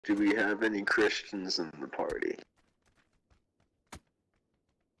Do we have any Christians in the party?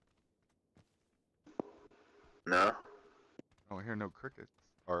 No? I don't hear no crickets.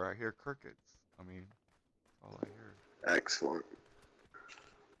 Or I hear crickets. I mean, that's all I hear. Excellent.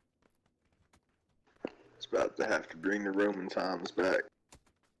 It's about to have to bring the Roman times back.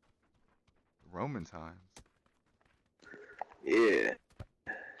 The Roman times? Yeah.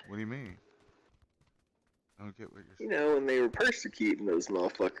 What do you mean? I don't get what you're saying. You know, when they were persecuting those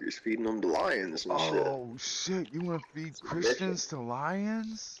motherfuckers, feeding them to lions and shit. Oh, shit. You want to feed Christians to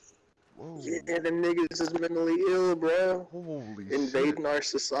lions? Whoa. Yeah, them niggas is mentally ill, bro. Holy Invading shit. our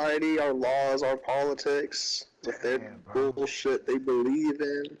society, our laws, our politics. With their bullshit they believe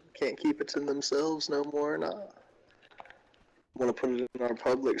in. Can't keep it to themselves no more, nah. Want to put it in our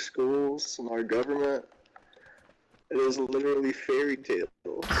public schools and our government. It is literally fairy tales.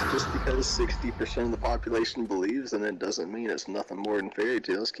 Just because 60% of the population believes in it doesn't mean it's nothing more than fairy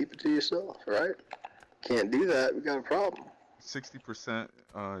tales. Keep it to yourself, right? Can't do that, we got a problem. 60%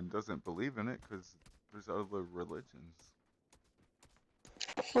 doesn't believe in it because there's other religions.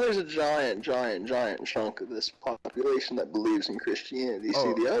 Well, there's a giant chunk of this population that believes in Christianity.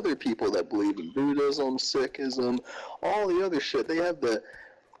 Oh. See, the other people that believe in Buddhism, Sikhism, all the other shit, they have the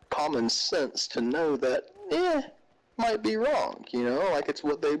common sense to know that, might be wrong, you know? Like, it's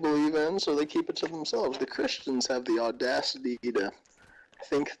what they believe in, so they keep it to themselves. The Christians have the audacity to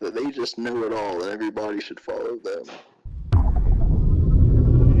think that they just know it all and everybody should follow them.